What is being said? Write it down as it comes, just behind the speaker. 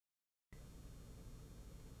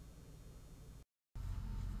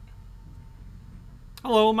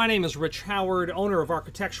Hello, my name is Rich Howard, owner of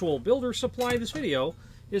Architectural Builder Supply. This video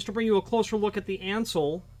is to bring you a closer look at the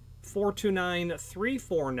Ansul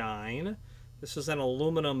 429349. This is an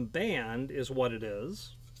aluminum band, is what it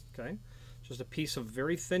is. Okay, just a piece of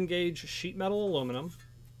very thin gauge sheet metal aluminum.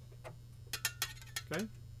 Okay,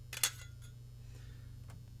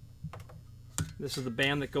 this is the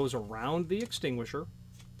band that goes around the extinguisher,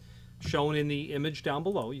 shown in the image down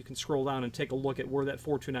below. You can scroll down and take a look at where that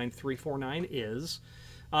 429349 is.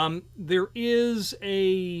 There is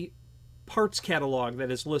a parts catalog that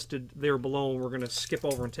is listed there below, and we're going to skip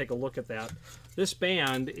over and take a look at that. This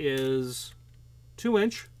band is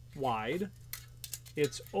 2-inch wide.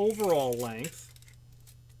 Its overall length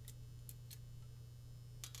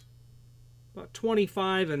about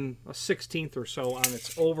 25 1/16 or so on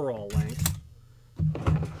its overall length.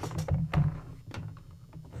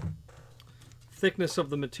 Thickness of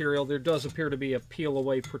the material, there does appear to be a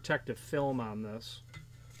peel-away protective film on this.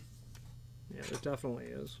 Yeah, there definitely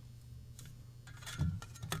is.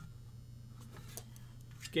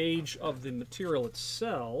 Gauge of the material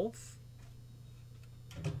itself,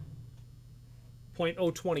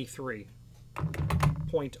 0.023.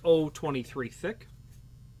 0.023 thick.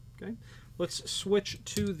 Okay, let's switch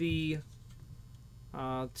to the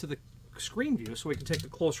screen view so we can take a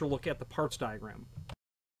closer look at the parts diagram.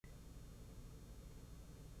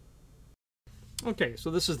 Okay, so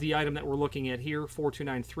this is the item that we're looking at here,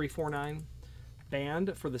 429349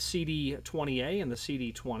 band for the CD20A and the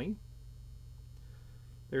CD20.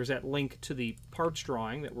 There's that link to the parts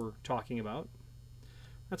drawing that we're talking about.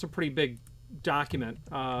 That's a pretty big document,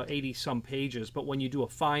 80-some pages, but when you do a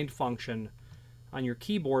find function on your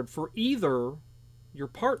keyboard for either your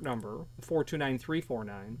part number, the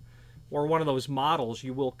 429349, or one of those models,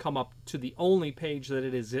 you will come up to the only page that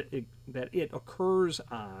it occurs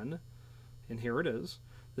on. And here it is.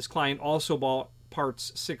 This client also bought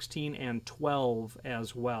parts 16 and 12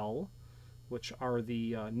 as well, which are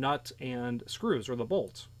the nut and screws, or the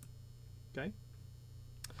bolts. Okay.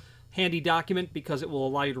 Handy document because it will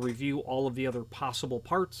allow you to review all of the other possible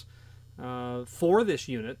parts for this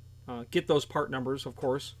unit. Get those part numbers, of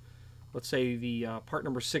course. Let's say the part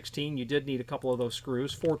number 16, you did need a couple of those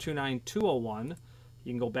screws. 429201.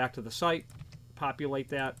 You can go back to the site, populate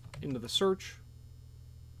that into the search,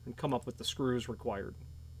 and come up with the screws required.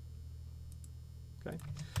 Okay,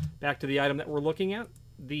 back to the item that we're looking at.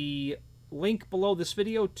 The link below this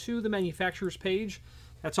video to the manufacturer's page,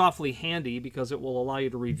 that's awfully handy because it will allow you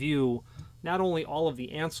to review not only all of the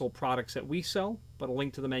Ansul products that we sell, but a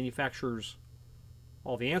link to the manufacturer's,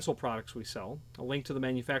 all the Ansul products we sell, a link to the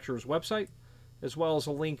manufacturer's website, as well as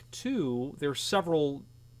a link to their several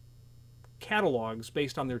catalogs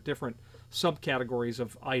based on their different subcategories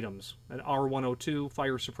of items. An R102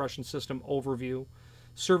 fire suppression system overview,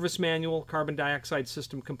 service manual, carbon dioxide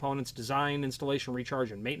system components, design, installation,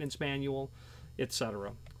 recharge, and maintenance manual,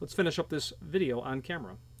 etc. Let's finish up this video on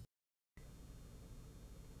camera.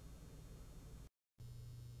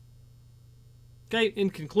 Okay, in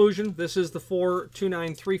conclusion, this is the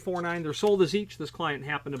 429349. They're sold as each. This client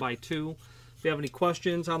happened to buy two. If you have any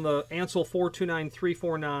questions on the Ansul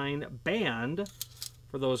 429349 band,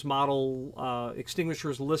 for those model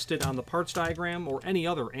extinguishers listed on the parts diagram, or any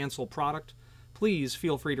other Ansul product, please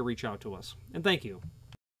feel free to reach out to us. And thank you.